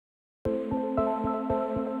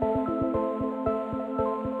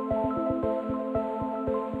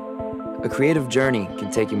A creative journey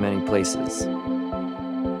can take you many places.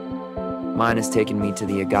 Mine has taken me to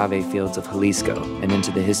the agave fields of Jalisco and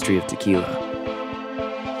into the history of tequila.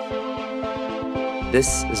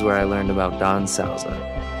 This is where I learned about Don Sauza.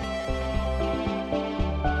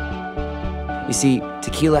 You see,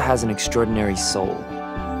 tequila has an extraordinary soul.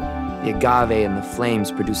 The agave and the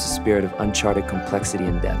flames produce a spirit of uncharted complexity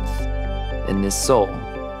and depth. And this soul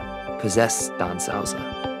possessed Don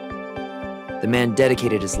Sauza. The man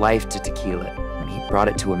dedicated his life to tequila, and he brought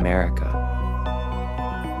it to America.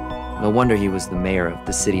 No wonder he was the mayor of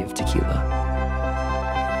the city of Tequila.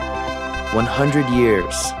 100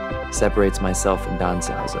 years separates myself and Don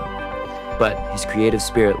Sauza, but his creative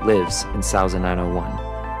spirit lives in Sauza 901,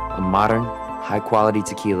 a modern, high-quality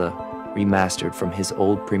tequila remastered from his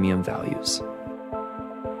old premium values.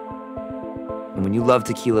 And when you love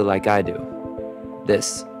tequila like I do,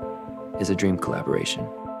 this is a dream collaboration.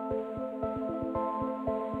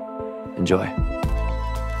 Enjoy.